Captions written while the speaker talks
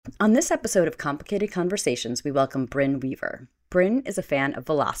On this episode of Complicated Conversations, we welcome Brynne Weaver. Brynne is a fan of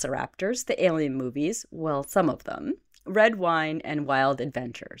velociraptors, the Alien movies, well, some of them, red wine, and wild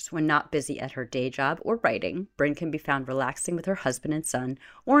adventures. When not busy at her day job or writing, Brynne can be found relaxing with her husband and son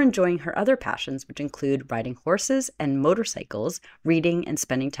or enjoying her other passions, which include riding horses and motorcycles, reading, and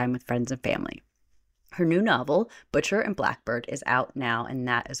spending time with friends and family. Her new novel, Butcher and Blackbird, is out now, and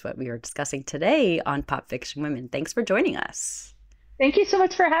that is what we are discussing today on Pop Fiction Women. Thanks for joining us. Thank you so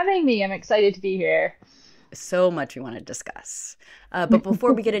much for having me. I'm excited to be here. So much we want to discuss. But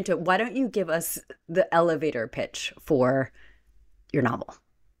before we get into it, why don't you give us the elevator pitch for your novel?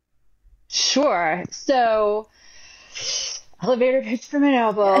 Sure. So, elevator pitch for my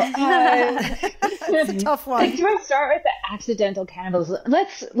novel. It's a tough one. Do I start with the accidental cannibalism?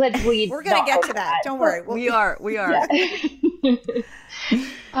 Let's lead. We're gonna get to that. Don't worry. We are. Yeah.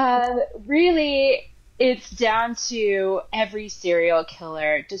 Really, it's down to every serial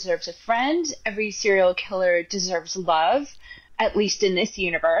killer deserves a friend. Every serial killer deserves love, at least in this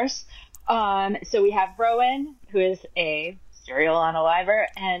universe. So we have Rowan, who is a serial unaliver,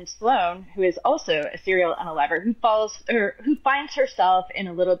 and Sloane, who is also a serial unaliver, who finds herself in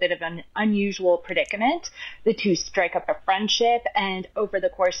a little bit of an unusual predicament. The two strike up a friendship, and over the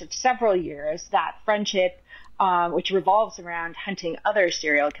course of several years, that friendship, which revolves around hunting other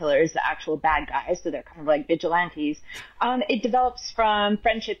serial killers, the actual bad guys, so they're kind of like vigilantes, it develops from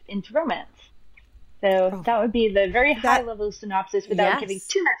friendship into romance. So that would be the very high-level synopsis without giving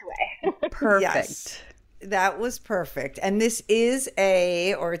too much away. Perfect. Yes, that was perfect. And this is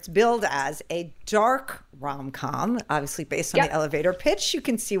it's billed as a dark rom-com, obviously based on the elevator pitch. You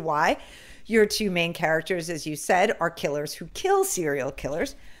can see why. Your two main characters, as you said, are killers who kill serial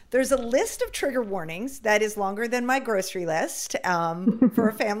killers. There's a list of trigger warnings that is longer than my grocery list for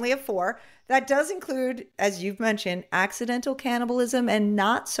a family of four. That does include, as you've mentioned, accidental cannibalism and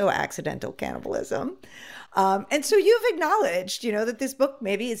not so accidental cannibalism. And so you've acknowledged, that this book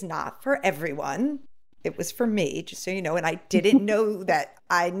maybe is not for everyone. It was for me, just so you know, and I didn't know that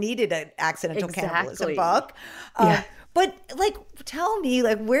I needed an accidental cannibalism book. But tell me,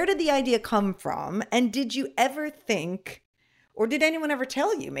 where did the idea come from? And did you ever think, or did anyone ever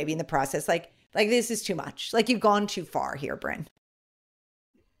tell you maybe in the process, like this is too much, you've gone too far here, Brynne?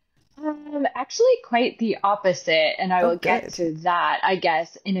 Actually quite the opposite. And I will get to that, I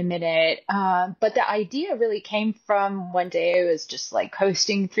guess, in a minute. But the idea really came from one day I was just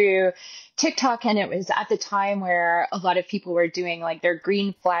coasting through TikTok, and it was at the time where a lot of people were doing their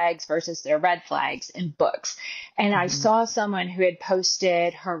green flags versus their red flags in books. And I saw someone who had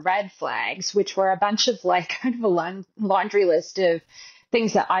posted her red flags, which were a bunch of kind of a laundry list of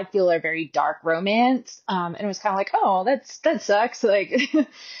things that I feel are very dark romance. And it was kind of oh, that sucks.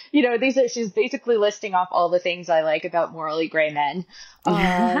 She's basically listing off all the things I like about morally gray men.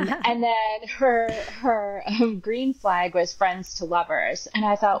 And then her green flag was friends to lovers. And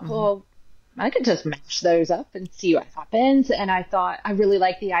I thought, well, I could just mash those up and see what happens. And I thought I really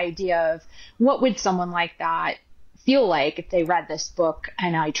liked the idea of what would someone like that feel like if they read this book.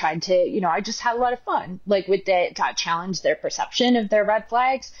 And I tried to, I just had a lot of fun, with that challenge their perception of their red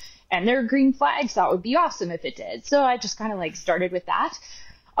flags and their green flags. That would be awesome if it did. So I just kind of started with that.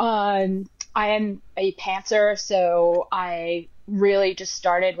 I am a pantser, so I really just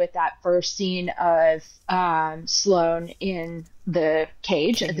started with that first scene of Sloane in the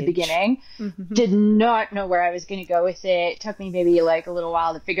cage at the beginning. Did not know where I was going to go with it. Took me maybe a little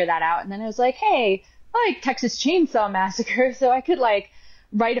while to figure that out. And then I was like, hey, I like Texas Chainsaw Massacre, so I could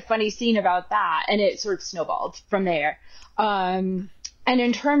write a funny scene about that. And it sort of snowballed from there. And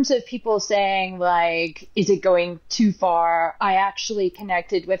in terms of people saying, is it going too far? I actually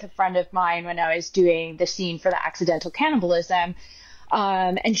connected with a friend of mine when I was doing the scene for the accidental cannibalism.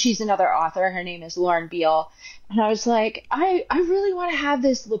 And she's another author. Her name is Lauren Beale. And I was like, I really want to have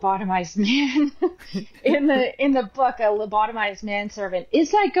this lobotomized man in the book, a lobotomized manservant.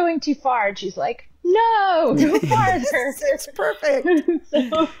 Is that going too far? And she's like, no, go farther. It's perfect.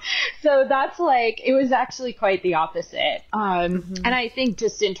 So that's it was actually quite the opposite. And I think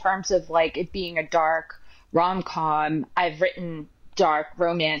just in terms of it being a dark rom-com, I've written dark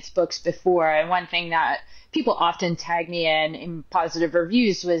romance books before. And one thing that people often tag me in positive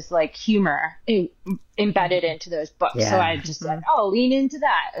reviews was humor embedded into those books. So I just I'll lean into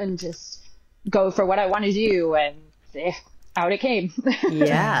that and just go for what I want to do. And out it came.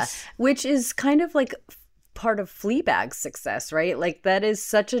 Yeah. Which is kind of part of Fleabag's success, right? That is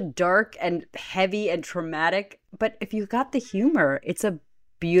such a dark and heavy and traumatic, but if you got the humor, it's a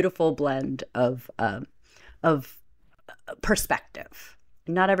beautiful blend of perspective.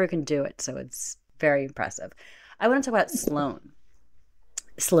 Not everyone can do it, so it's very impressive. I want to talk about Sloane.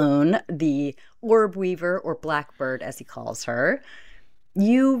 Sloane, the orb weaver, or Blackbird as he calls her,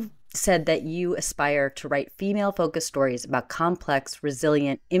 you said that you aspire to write female-focused stories about complex,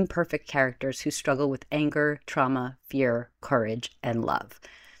 resilient, imperfect characters who struggle with anger, trauma, fear, courage, and love.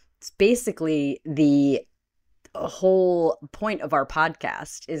 It's basically the whole point of our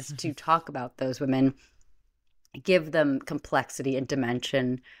podcast is to talk about those women, give them complexity and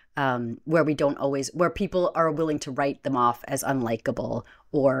dimension, where people are willing to write them off as unlikable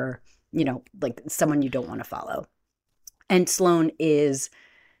or, like someone you don't want to follow. And Sloane is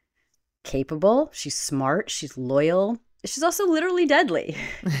capable, she's smart, she's loyal, she's also literally deadly.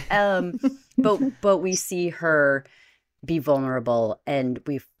 But we see her be vulnerable, and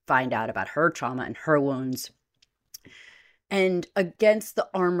we find out about her trauma and her wounds. And against the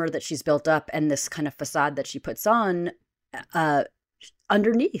armor that she's built up and this kind of facade that she puts on,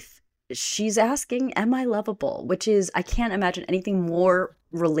 underneath, she's asking, am I lovable? Which is, I can't imagine anything more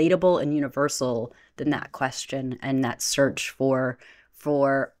relatable and universal than that question and that search for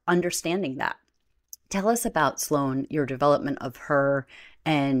understanding that. Tell us about Sloane, your development of her,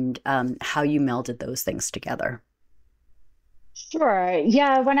 and how you melded those things together. Sure.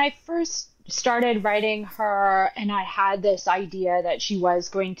 Yeah, when I first started writing her and I had this idea that she was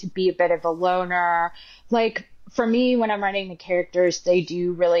going to be a bit of a loner, like for me, when I'm writing the characters, they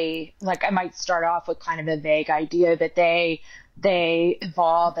do really, like, I might start off with kind of a vague idea, but they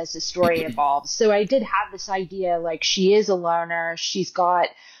evolve as the story evolves. So I did have this idea, like, she is a loner. She's got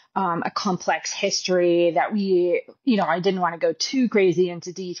a complex history that I didn't want to go too crazy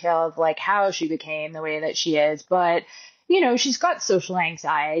into detail of like how she became the way that she is, but she's got social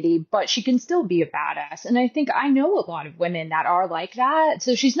anxiety, but she can still be a badass. And I think I know a lot of women that are like that.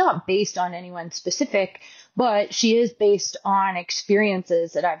 So she's not based on anyone specific, but she is based on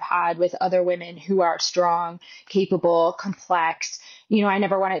experiences that I've had with other women who are strong, capable, complex. I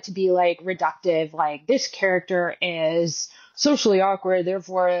never want it to be like reductive, like this character is socially awkward,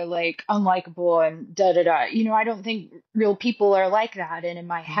 therefore like unlikable and da da da. I don't think real people are like that. And in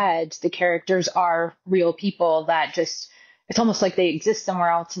my head, the characters are real people that just, it's almost like they exist somewhere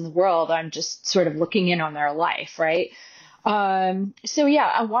else in the world. I'm just sort of looking in on their life, right? So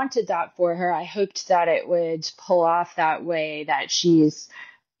yeah, I wanted that for her. I hoped that it would pull off that way, that she is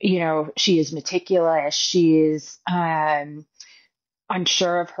meticulous. She's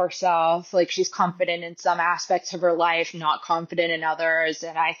unsure of herself. Like, she's confident in some aspects of her life, not confident in others.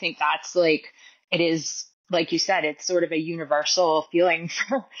 And I think that's like, it is, like you said, it's sort of a universal feeling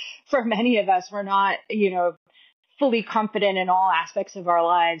for many of us. We're not, fully confident in all aspects of our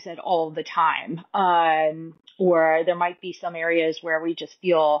lives at all the time. Or there might be some areas where we just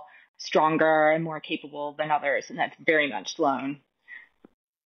feel stronger and more capable than others. And that's very much Sloane.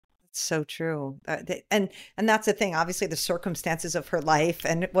 So true. And that's the thing. Obviously, the circumstances of her life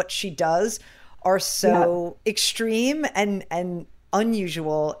and what she does are so extreme and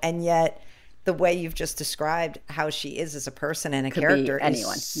unusual. And yet the way you've just described how she is as a person and a character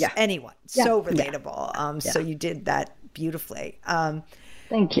is anyone. So relatable. So you did that beautifully.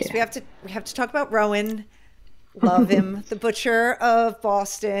 Thank you. So we have to talk about Rowan. Love him. The butcher of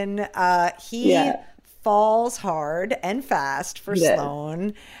Boston. He falls hard and fast for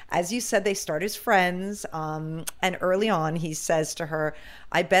Sloane. As you said, they start as friends. And early on, he says to her,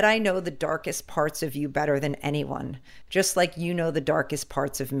 I bet I know the darkest parts of you better than anyone, just like you know the darkest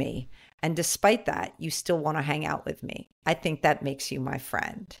parts of me. And despite that, you still want to hang out with me. I think that makes you my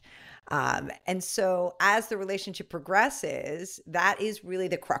friend. And so as the relationship progresses, that is really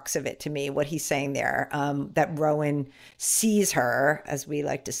the crux of it to me, what he's saying there, that Rowan sees her, as we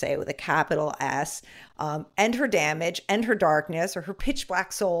like to say, with a capital S, and her damage and her darkness or her pitch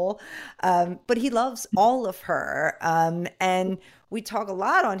black soul. But he loves all of her. And we talk a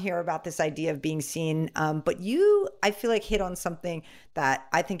lot on here about this idea of being seen. But you, I feel like, hit on something that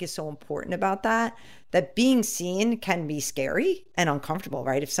I think is so important about that being seen can be scary and uncomfortable,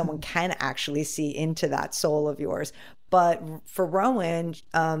 right? If someone can actually see into that soul of yours. But for Rowan,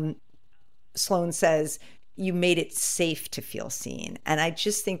 Sloane says, you made it safe to feel seen. And I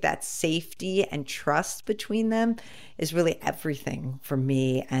just think that safety and trust between them is really everything for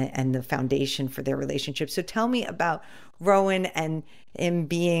me and the foundation for their relationship. So tell me about Rowan and him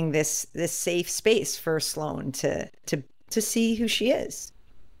being this safe space for Sloane to see who she is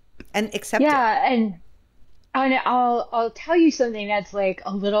and accept it. And I'll tell you something that's like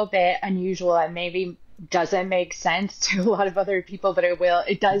a little bit unusual and maybe doesn't make sense to a lot of other people, but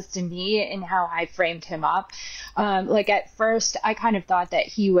it does to me in how I framed him up. Like at first I kind of thought that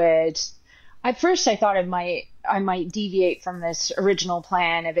he would, at first I thought it might, I might deviate from this original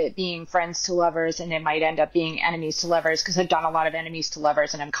plan of it being friends to lovers, and it might end up being enemies to lovers, because I've done a lot of enemies to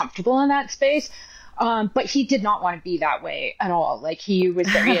lovers and I'm comfortable in that space. But he did not want to be that way at all. Like, he was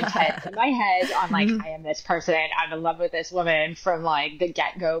very intense in my head on like, I am this person, I'm in love with this woman from like the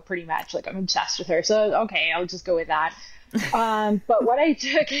get-go, pretty much. Like, I'm obsessed with her. So, okay, I'll just go with that. But what I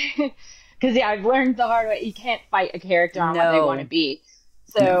took, because I've learned the hard way, you can't fight a character on what they want to be.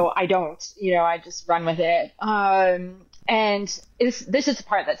 So I don't, I just run with it. And this is the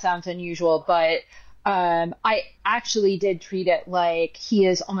part that sounds unusual, but I actually did treat it like he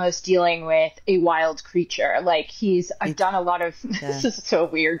is almost dealing with a wild creature. Like, I've done a lot of, this is so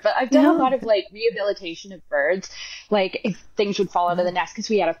weird, but I've done a lot of like rehabilitation of birds. Like, if things would fall out of the nest, because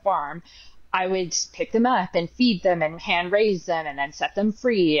we had a farm, I would pick them up and feed them and hand raise them and then set them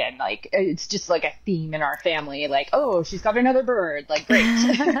free. And like, it's just like a theme in our family. Like, oh, she's got another bird. Like, great.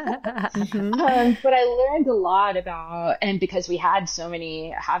 But I learned a lot about, and because have had so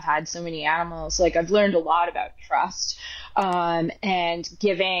many animals, like, I've learned a lot about trust, and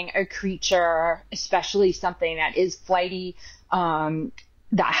giving a creature, especially something that is flighty,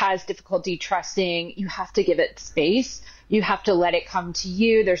 that has difficulty trusting, you have to give it space. You have to let it come to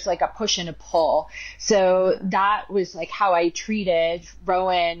you. There's like a push and a pull. So that was like how I treated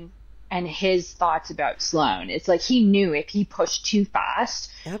Rowan and his thoughts about Sloane. It's like, he knew if he pushed too fast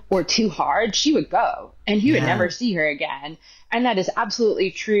or too hard, she would go and he would never see her again. And that is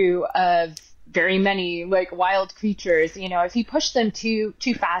absolutely true of very many like wild creatures. If you push them too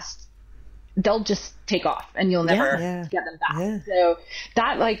fast, they'll just take off and you'll never get them back. So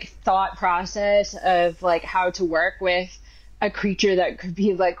that like thought process of like how to work with a creature that could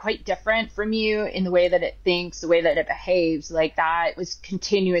be like quite different from you in the way that it thinks, the way that it behaves, like that was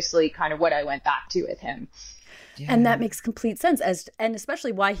continuously kind of what I went back to with him. And that makes complete sense, and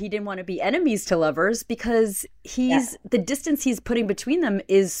especially why he didn't want to be enemies to lovers, because the distance he's putting between them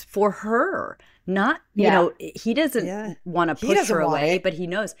is for her. Not, he doesn't want to push her away, but he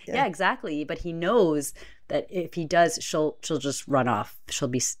knows. Yeah, exactly. But he knows that if he does, she'll just run off. She'll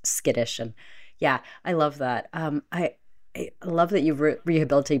be skittish. And I love that. I love that you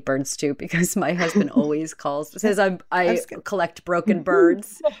rehabilitate birds too, because my husband always says I collect broken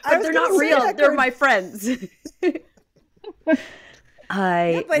birds, but they're not real. They're my friends. But love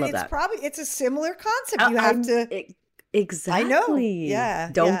it's that. It's a similar concept. You have to. Exactly. I know. Yeah.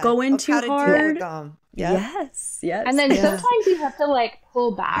 Don't go in too hard. Yes. And then sometimes you have to like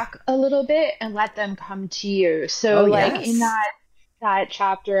pull back a little bit and let them come to you. So in that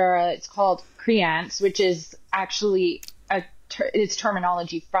chapter, it's called Creance, which is actually it's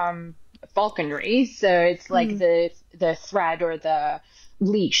terminology from falconry. So it's like the thread or the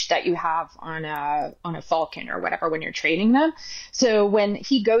leash that you have on a falcon or whatever when you're training them. So when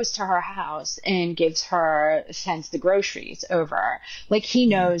he goes to her house and sends the groceries over, like, he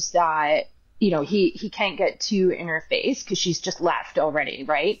knows that he can't get too in her face because she's just left already,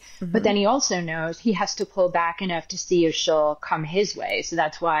 right? But then he also knows he has to pull back enough to see if she'll come his way. So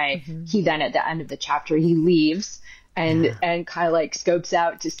that's why he then, at the end of the chapter, he leaves and kind of like scopes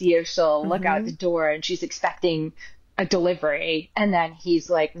out to see if she'll look out the door, and she's expecting a delivery. And then he's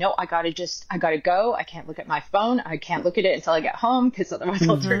like, no, I gotta go. I can't look at my phone. I can't look at it until I get home, because otherwise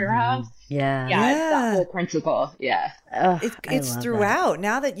I'll turn around. It's that whole principle. It's throughout. That.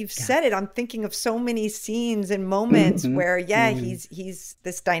 Now that you've said it, I'm thinking of so many scenes and moments where he's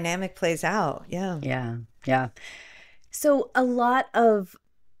this dynamic plays out. Yeah. So a lot of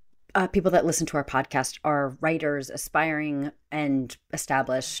people that listen to our podcast are writers, aspiring and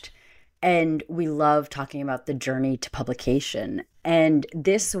established, and we love talking about the journey to publication. And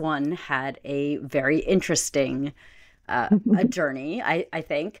this one had a very interesting a journey, I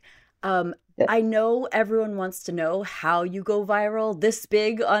think. I know everyone wants to know how you go viral this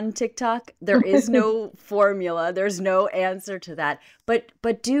big on TikTok. There is no formula. There's no answer to that.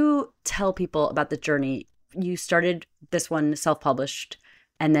 But do tell people about the journey. You started this one self-published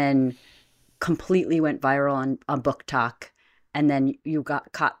and then completely went viral on Book Talk. And then you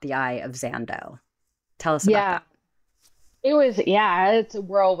caught the eye of Zando. Tell us about that. It was, it's a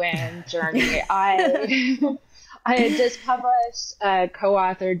whirlwind journey. I had just published a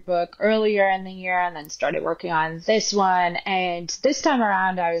co-authored book earlier in the year and then started working on this one. And this time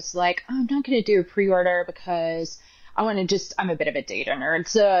around, I was like, I'm not going to do a pre-order because I'm a bit of a data nerd.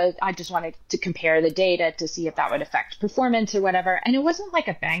 So I just wanted to compare the data to see if that would affect performance or whatever. And it wasn't like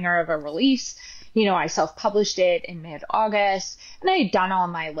a banger of a release. I self-published it in mid-August, and I had done all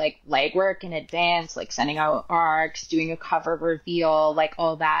my like legwork in advance, like sending out arcs, doing a cover reveal, like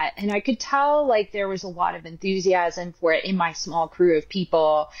all that. And I could tell like there was a lot of enthusiasm for it in my small crew of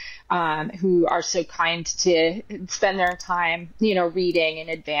people who are so kind to spend their time, reading in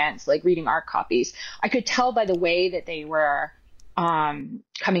advance, like reading art copies. I could tell by the way that they were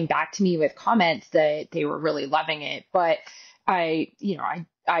coming back to me with comments that they were really loving it. But I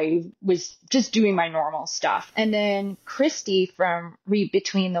was just doing my normal stuff. And then Christy from Read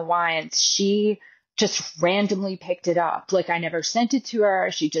Between the Lines, she just randomly picked it up. Like I never sent it to her.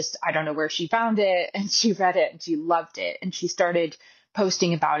 I don't know where she found it, and she read it and she loved it. And she started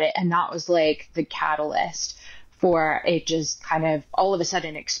posting about it. And that was like the catalyst for it just kind of all of a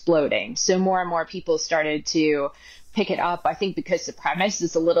sudden exploding. So more and more people started to pick it up. I think because the premise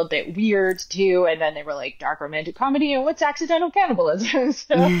is a little bit weird too. And then they were like, dark romantic comedy, and what's accidental cannibalism?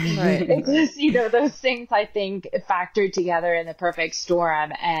 So it's just, those things I think factored together in the perfect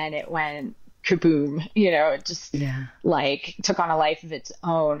storm, and it went kaboom, it just like took on a life of its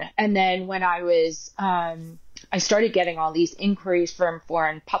own. And then when I started getting all these inquiries from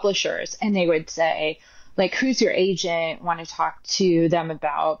foreign publishers, and they would say, like, who's your agent? Want to talk to them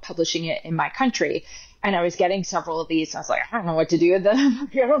about publishing it in my country. And I was getting several of these. And I was like, I don't know what to do with them.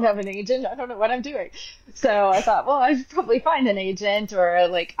 I don't have an agent. I don't know what I'm doing. So I thought, well, I should probably find an agent, or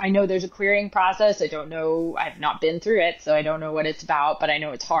like, I know there's a querying process. I don't know. I've not been through it, so I don't know what it's about, but I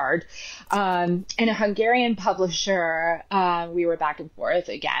know it's hard. And a Hungarian publisher, we were back and forth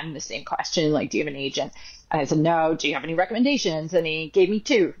again, the same question, like, do you have an agent? And I said, no. Do you have any recommendations? And he gave me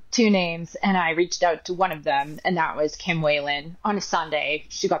two names, and I reached out to one of them, and that was Kim Whalen. On a Sunday,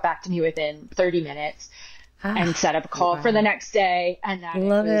 she got back to me within 30 minutes and set up a call for the next day. And then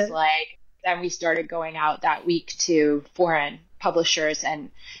then we started going out that week to foreign publishers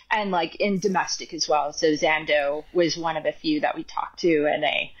and like in domestic as well. So Zando was one of the few that we talked to, and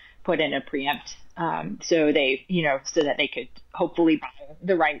they put in a preempt. So they, so that they could hopefully buy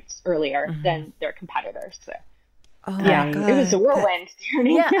the rights earlier than their competitors. So, it was a whirlwind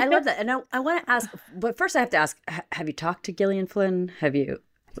journey. Yeah, I love that. And I want to ask, but first I have to ask, have you talked to Gillian Flynn? Have you,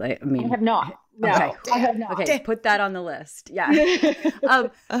 I have not. No, okay. I have not. Okay, put that on the list. Yeah.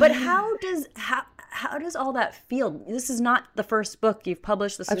 But how does all that feel? This is not the first book you've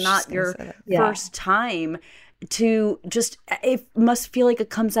published. This is not your first time. To just, it must feel like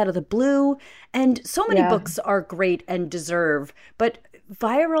it comes out of the blue. And so many books are great and deserve, but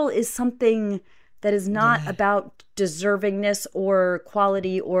viral is something that is not about deservingness or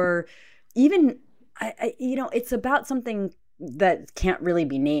quality, or even, it's about something that can't really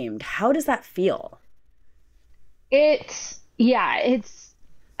be named. How does that feel? It's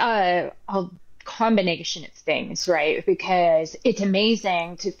a combination of things, right? Because it's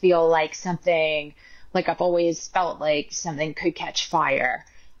amazing to feel like something, like I've always felt like something could catch fire,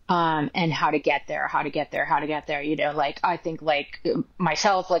 and how to get there. Like I think like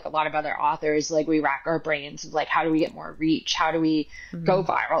myself, like a lot of other authors, like we rack our brains of like, how do we get more reach? How do we go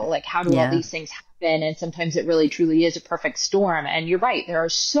viral? Like how do all these things happen? And sometimes it really truly is a perfect storm. And you're right. There are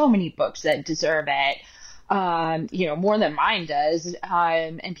so many books that deserve it, more than mine does,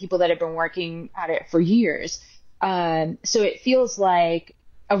 and people that have been working at it for years. So it feels like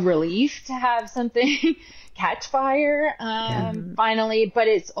a relief to have something catch fire finally, but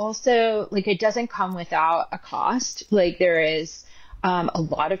it's also like it doesn't come without a cost. Like there is a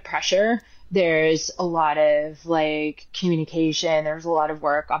lot of pressure, there's a lot of like communication, there's a lot of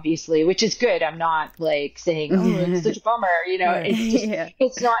work, obviously, which is good. I'm not like saying, oh, it's such a bummer, it's just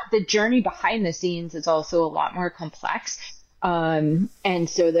it's not. The journey behind the scenes is also a lot more complex. And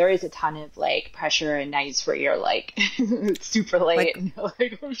so there is a ton of like pressure and nights where you're like it's super late, like, and you're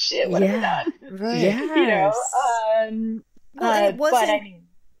like, oh shit, what have I done? Right. Yes. Well, it wasn't.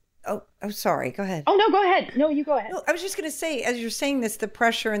 Oh, sorry. Go ahead. Oh, no, go ahead. No, you go ahead. No, I was just going to say, as you're saying this, the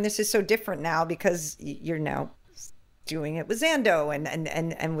pressure, and this is so different now because you're now doing it with Zando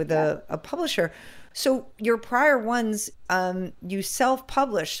and with a publisher. So your prior ones, you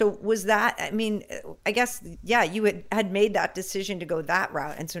self-published. So was that, I mean, I guess, you had made that decision to go that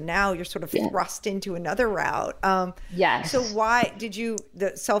route. And so now you're sort of thrust into another route. Yes. So why did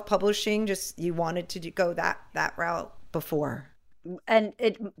the self-publishing, just you wanted to go that route before? And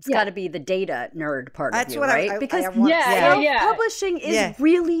it's got to be the data nerd part That's of you, what right? Because self-publishing is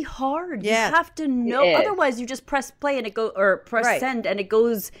really hard. Yeah. You have to know. Otherwise, you just press play and press send and it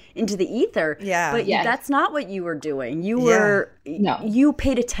goes into the ether. Yeah. But that's not what you were doing. You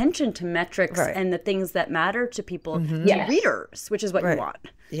paid attention to metrics and the things that matter to people, to readers, which is what you want.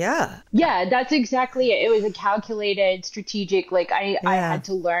 Yeah. Yeah, that's exactly it. It was a calculated, strategic, like I had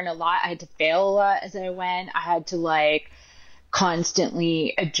to learn a lot. I had to fail a lot as I went. I had to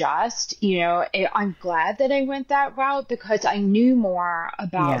constantly adjust. I'm glad that I went that route because I knew more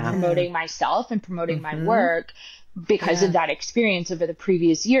about promoting myself and promoting my work because of that experience over the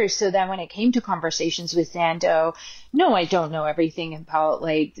previous years. So then when it came to conversations with Zando, no, I don't know everything about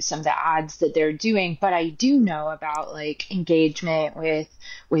some of the ads that they're doing, but I do know about engagement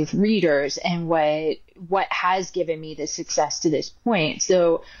with readers and what has given me the success to this point.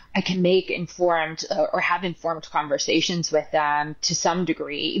 So I can make informed or have informed conversations with them to some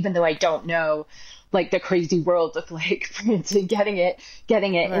degree, even though I don't know the crazy world of prints and getting it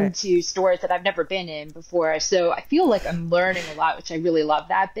into stores that I've never been in before. So I feel like I'm learning a lot, which I really love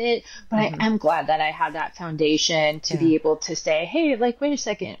that bit. But I am glad that I had that foundation to be able to say, hey, wait a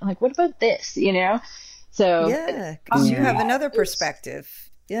second, what about this? So because you have another perspective.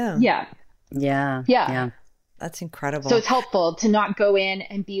 Yeah. That's incredible. So it's helpful to not go in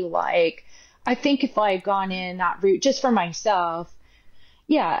and be I think if I had gone in that route just for myself,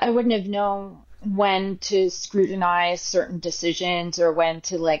 I wouldn't have known when to scrutinize certain decisions or when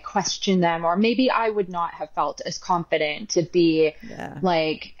to question them, or maybe I would not have felt as confident to be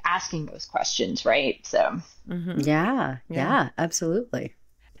asking those questions, right? So yeah, absolutely.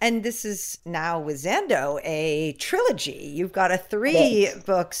 And this is now with Zando a trilogy. You've got a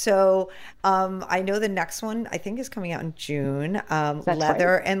 3-book. So I know the next one I think is coming out in June.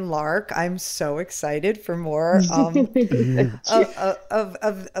 Leather and Lark. I'm so excited for more of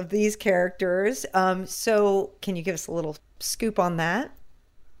these characters. So can you give us a little scoop on that?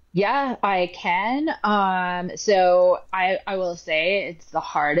 Yeah, I can. So I will say it's the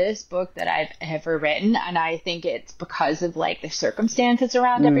hardest book that I've ever written. And I think it's because of the circumstances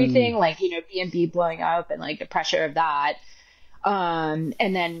around everything, B&B blowing up and the pressure of that. And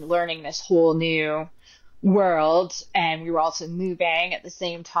then learning this whole new world. And we were also moving at the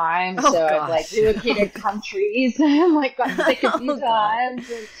same time. I've relocated countries. I'm got sick a few times.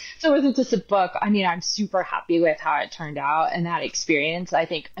 And so it wasn't just a book. I mean, I'm super happy with how it turned out and that experience. I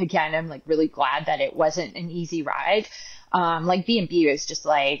think, again, I'm really glad that it wasn't an easy ride. B&B was just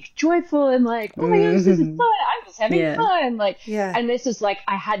joyful and oh my gosh, this is fun. I'm just having fun. And this is I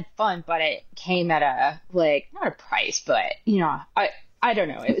had fun, but it came at a not a price, but I don't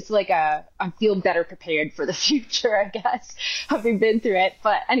know. It was I feel better prepared for the future, I guess, having been through it.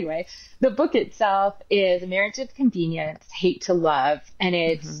 But anyway, the book itself is A Marriage of Convenience, Hate to Love. And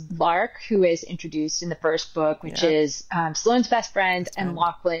it's Lark, who is introduced in the first book, which is Sloane's best friend, and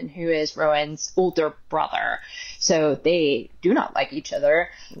Lachlan, who is Rowan's older brother. So they do not like each other.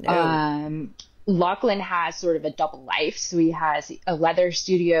 No. Lachlan has sort of a double life. So he has a leather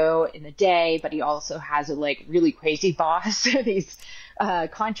studio in the day, but he also has a really crazy boss. He's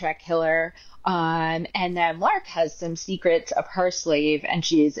contract killer. And then Lark has some secrets of her slave, and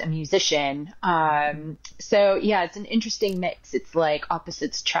she's a musician. So yeah, it's an interesting mix. It's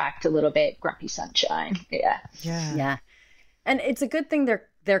opposites tracked a little bit. Grumpy Sunshine. Yeah. And it's a good thing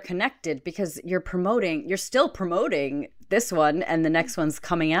they're connected because you're still promoting this one, and the next one's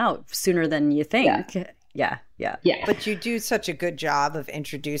coming out sooner than you think. Yeah. But you do such a good job of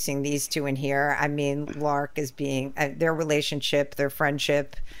introducing these two in here. I mean, Lark is being their relationship, their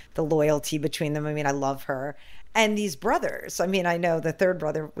friendship, the loyalty between them. I mean, I love her. And these brothers. I mean, I know the third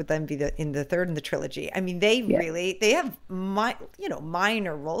brother would then be in the third in the trilogy. I mean, they have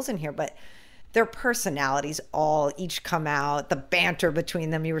minor roles in here, but their personalities each come out. The banter between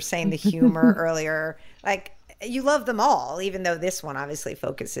them. You were saying the humor earlier. You love them all, even though this one obviously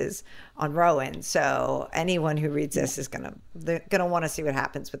focuses on Rowan. So anyone who reads this is gonna want to see what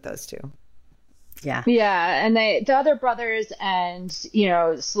happens with those two. Yeah. Yeah, and the other brothers and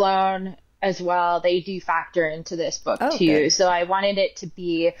Sloane as well, they do factor into this book too. Good. So I wanted it to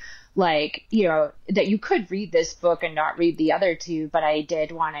be that you could read this book and not read the other two, but I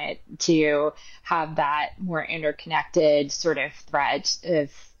did want it to have that more interconnected sort of thread of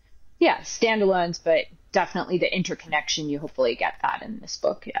standalones, but definitely the interconnection. You hopefully get that in this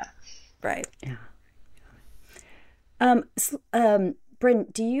book. Yeah. Right. Yeah.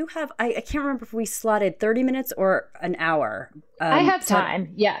 Brynne, do you have, I can't remember if we slotted 30 minutes or an hour. I have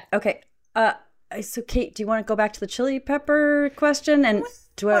time. Yeah. Okay. So, Kate, do you want to go back to the chili pepper question? And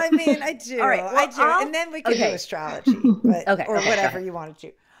I mean, I do. All right, well, I do. And then we can do astrology, but, or whatever you want to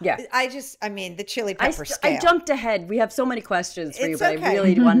do. Yeah. I mean, the chili pepper scale. I jumped ahead. We have so many questions for you, but I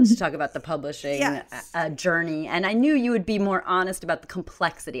really wanted to talk about the publishing journey. And I knew you would be more honest about the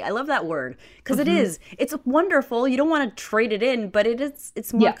complexity. I love that word because it's wonderful. You don't want to trade it in, but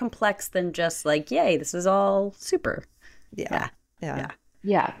it's more complex than just like, yay, this is all super. Yeah.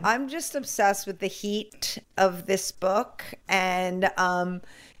 Yeah. I'm just obsessed with the heat of this book and,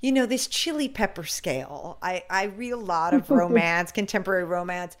 this chili pepper scale. I read a lot of romance, contemporary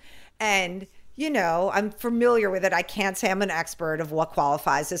romance, and, I'm familiar with it. I can't say I'm an expert of what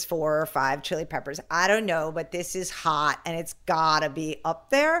qualifies as 4 or 5 chili peppers. I don't know, but this is hot and it's gotta be up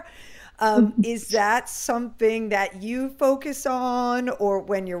there. Is that something that you focus on or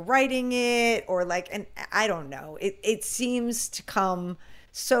when you're writing it or and I don't know, it seems to come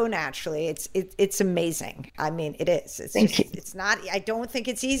so naturally. It's amazing. I mean, it is. It's not, I don't think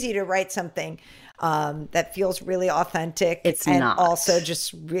it's easy to write something that feels really authentic. It's and not. Also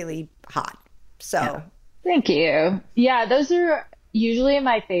just really hot. So thank you. Yeah, those are usually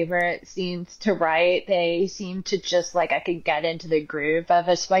my favorite scenes to write. They seem to just I could get into the groove of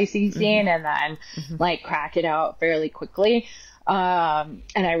a spicy scene and then crack it out fairly quickly. And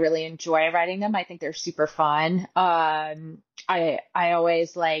I really enjoy writing them. I think they're super fun. I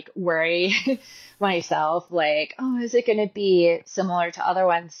always worry myself, oh, is it going to be similar to other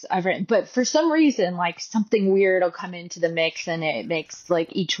ones I've written? But for some reason, something weird will come into the mix and it makes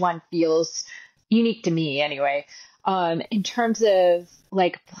each one feels unique to me anyway. In terms of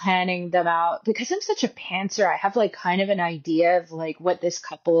planning them out, because I'm such a pantser, I have kind of an idea of what this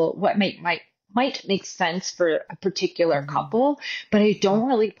couple, what might make sense for a particular couple, but I don't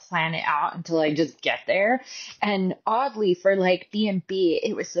really plan it out until I just get there. And oddly for B&B,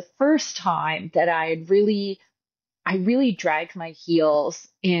 it was the first time that I really dragged my heels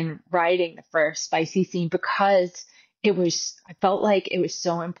in writing the first spicy scene because I felt like it was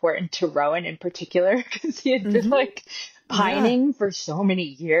so important to Rowan in particular because he had been pining for so many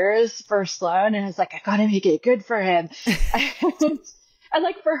years for Sloane. And I was I gotta make it good for him.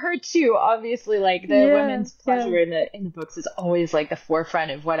 And for her too, obviously, the women's pleasure in the books is always the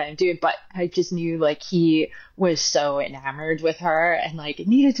forefront of what I'm doing. But I just knew he was so enamored with her and it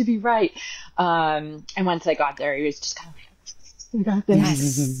needed to be right. And once I got there, he was just kind of we got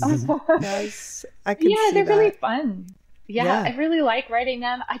this. Yes, I can see they're that. really fun. Yeah, I really like writing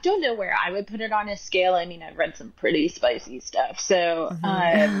them. I don't know where I would put it on a scale. I mean, I've read some pretty spicy stuff, so.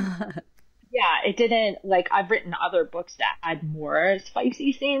 Yeah, it didn't, I've written other books that had more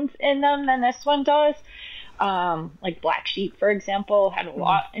spicy scenes in them than this one does. Black Sheep, for example, had a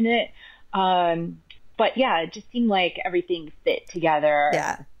lot in it. But yeah, it just seemed like everything fit together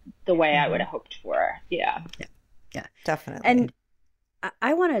the way I would have hoped for. Yeah, definitely. And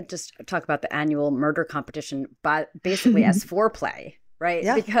I want to just talk about the annual murder competition, but basically as foreplay. Right?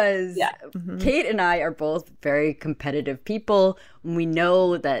 Yeah. Because Kate and I are both very competitive people. We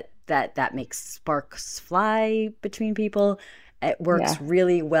know that makes sparks fly between people. It works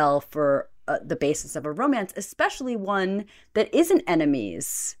really well for the basis of a romance, especially one that isn't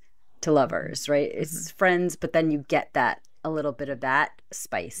enemies to lovers, right? It's friends, but then you get a little bit of that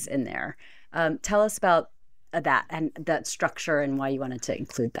spice in there. Tell us about that and that structure and why you wanted to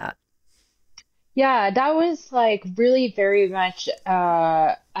include that. Yeah, that was really very much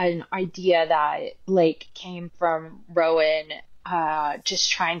an idea that came from Rowan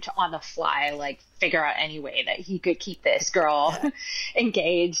just trying to on the fly figure out any way that he could keep this girl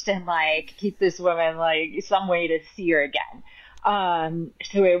engaged and keep this woman some way to see her again.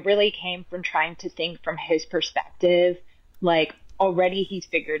 So it really came from trying to think from his perspective. Already he's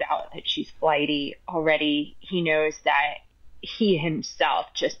figured out that she's flighty. Already he knows that he himself,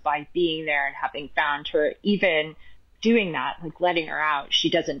 just by being there and having found her, even doing that, letting her out, she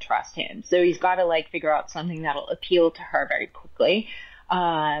doesn't trust him. So he's got to figure out something that'll appeal to her very quickly.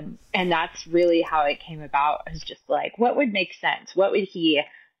 And that's really how it came about. It was just what would make sense? What would he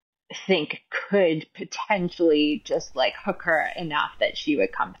think could potentially just hook her enough that she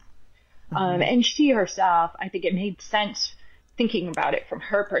would come back? And she herself, I think it made sense thinking about it from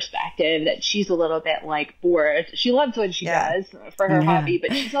her perspective that she's a little bit bored. She loves what she does for her hobby,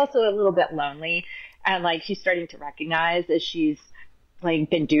 but she's also a little bit lonely. And she's starting to recognize as she's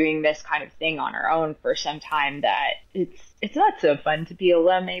been doing this kind of thing on her own for some time that it's not so fun to be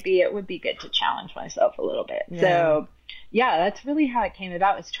alone. Maybe it would be good to challenge myself a little bit. Yeah. So that's really how it came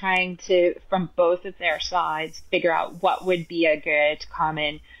about, was trying to, from both of their sides, figure out what would be a good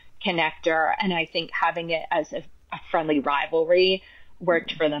common connector. And I think having it as a friendly rivalry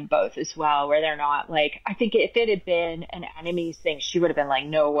worked for them both as well, where they're not like, I think if it had been an enemies thing, she would have been like,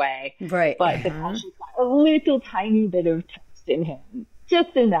 no way. Right. But the fact she's got a little tiny bit of trust in him,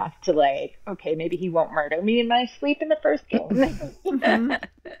 just enough to like, okay, maybe he won't murder me in my sleep in the first game.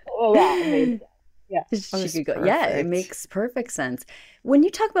 Well, that made sense. Yeah. She could go. Yeah, it makes perfect sense. When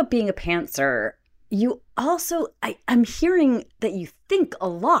you talk about being a pantser, you also, I'm hearing that you think a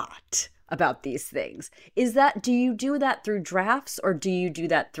lot about these things. Do you do that through drafts, or do you do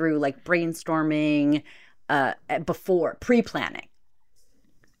that through like brainstorming before, pre-planning?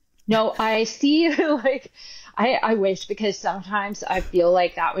 No, I see like, I wish, because sometimes I feel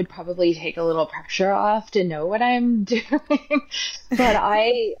like that would probably take a little pressure off to know what I'm doing. But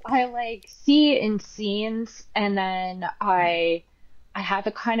I like see in scenes, and then I have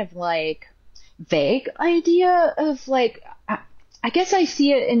a kind of like vague idea of like, I guess I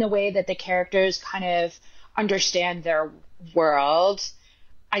see it in the way that the characters kind of understand their world.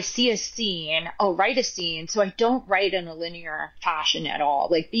 I see a scene, I'll write a scene, so I don't write in a linear fashion at all.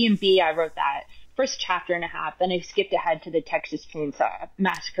 Like B&B, I wrote that first chapter and a half, then I skipped ahead to the Texas Chainsaw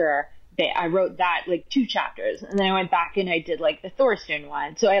Massacre bit. I wrote that like 2 chapters, and then I went back and I did like the Thorsten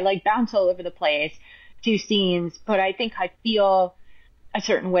one. So I like bounce all over the place, 2 scenes, but I think I feel a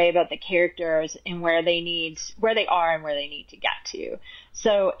certain way about the characters and where they are and where they need to get to.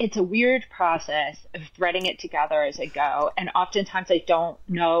 So it's a weird process of threading it together as I go. And oftentimes I don't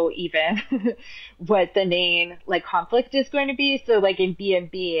know even what the main like conflict is going to be. So like in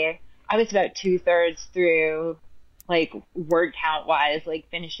B&B, I was about 2/3 through, like word count wise, like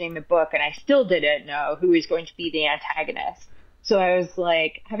finishing the book, and I still didn't know who was going to be the antagonist. So I was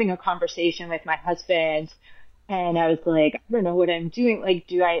like having a conversation with my husband, and I was like, I don't know what I'm doing. Like,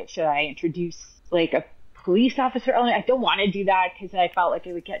 should I introduce like a police officer? I don't want to do that because I felt like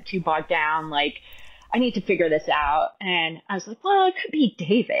it would get too bogged down. Like, I need to figure this out. And I was like, well, it could be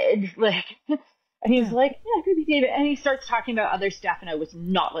David. Like, and he was like, yeah, it could be David. And he starts talking about other stuff, and I was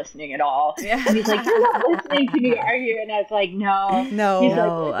not listening at all. Yeah. And he's like, you're not listening to me, are you? And I was like, no. He's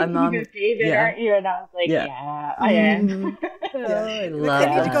like, I'm on David, aren't you? And I was like, yeah, I am. I love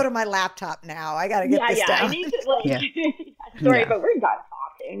I need to go to my laptop now. I got to get this down. I need to, like, sorry, but we're done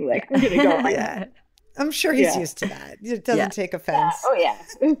talking. Like, we're going to go. Yeah. I'm sure he's used to that. It doesn't take offense. Oh, yeah.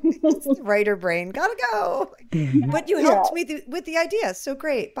 Writer brain, gotta go. But you helped me with the idea. So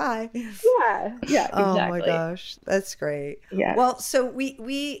great. Bye. Yeah, exactly. Oh my gosh, that's great. Yeah. Well, so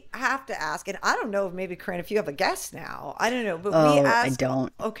we have to ask, and I don't know if maybe Corinne, if you have a guest now. I don't know, but we ask. I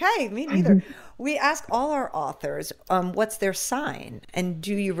don't. Okay, me neither. We ask all our authors, what's their sign, and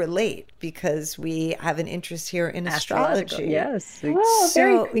do you relate? Because we have an interest here in astrology. Yes.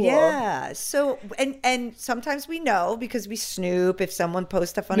 Very cool. Yeah. So and sometimes we know because we snoop if someone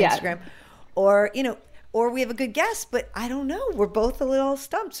posts stuff on Instagram, or or we have a good guess, but I don't know. We're both a little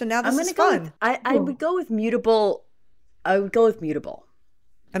stumped. So now this is fun. I would go with mutable. I would go with mutable.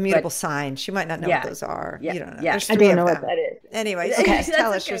 A mutable sign. She might not know what those are. Yeah. You don't know. Yeah. There's I 3 don't know of what them. that is. Anyway, so just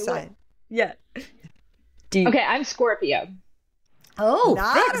tell us your sign. Yeah. Okay, I'm Scorpio. Oh,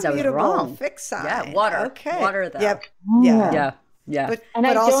 not fixed. a mutable wrong. fixed sign. Yeah, water. Okay. Water though. Yep. Yeah. But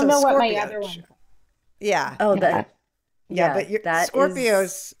I also don't know what my Scorpio. other one. Yeah. Oh, that. Yeah, but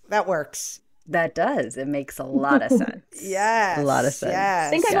Scorpios, that works. That does. It makes a lot of sense. Yes. A lot of sense. Yes. I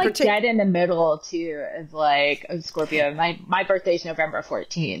think I'm like dead in the middle too of Scorpio. My birthday's November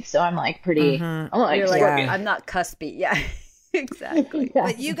 14th, so I'm like pretty. I'm like, Scorpio. I'm not cuspy. Yeah. Exactly.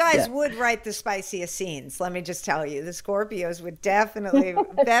 But you guys would write the spiciest scenes. Let me just tell you, the Scorpios would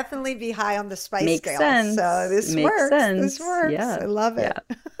definitely be high on the spice Makes scale. sense. So this Makes works. sense. This works. Yeah. I love it.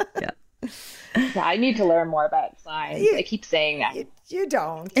 Yeah. Yeah, I need to learn more about signs. I keep saying that. You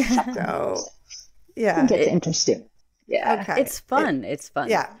don't. No. Yeah. It's interesting. Yeah. Okay. It's fun. It's fun.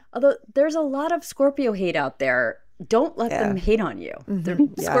 Yeah. Although there's a lot of Scorpio hate out there. Don't let them hate on you.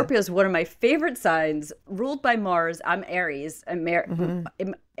 Scorpio is one of my favorite signs, ruled by Mars. I'm Aries.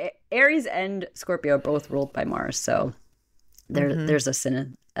 Aries and Scorpio are both ruled by Mars. So there's a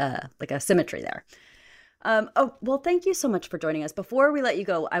symmetry there. Well, thank you so much for joining us. Before we let you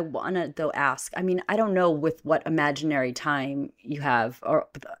go, I want to though ask, I mean, I don't know with what imaginary time you have or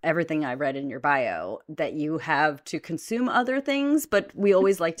everything I read in your bio that you have to consume other things, but we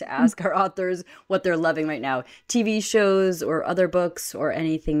always like to ask our authors what they're loving right now. TV shows or other books or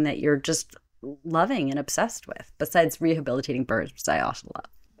anything that you're just loving and obsessed with besides Rehabilitating Birds, which I also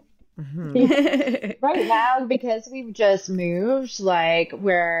love. Right now, because we've just moved, like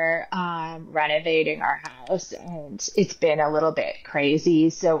we're renovating our house and it's been a little bit crazy.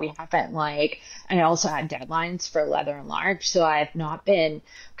 So we haven't and I also had deadlines for Leather and Lark. So I've not been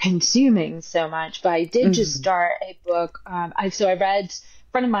consuming so much, but I did just start a book. I read,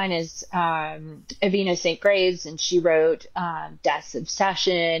 a friend of mine is Avina St. Graves, and she wrote Death's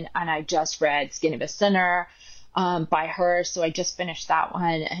Obsession, and I just read Skin of a Sinner by her. So I just finished that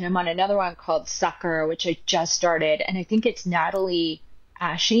one, and I'm on another one called Sucker, which I just started, and I think it's Natalie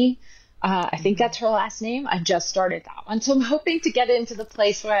Ashe. I think that's her last name. I just started that one, so I'm hoping to get into the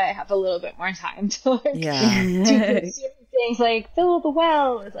place where I have a little bit more time to do things like fill the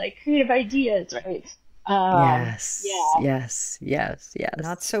well with creative ideas, right? Yes.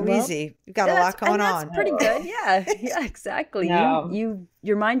 Not so easy. You've got a lot going on. That's pretty good. Yeah, exactly. No.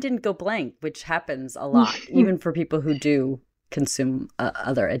 Your mind didn't go blank, which happens a lot, even for people who do consume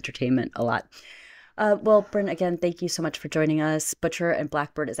other entertainment a lot. Well, Brynne, again, thank you so much for joining us. Butcher and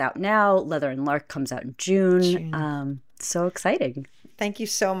Blackbird is out now. Leather and Lark comes out in June. So exciting. Thank you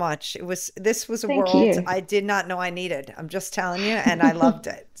so much. This was a world I did not know I needed. I'm just telling you, and I loved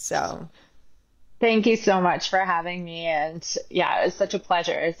it. So thank you so much for having me. And yeah, it was such a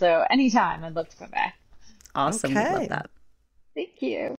pleasure. So anytime, I'd love to come back. Awesome. Okay. We love that. Thank you.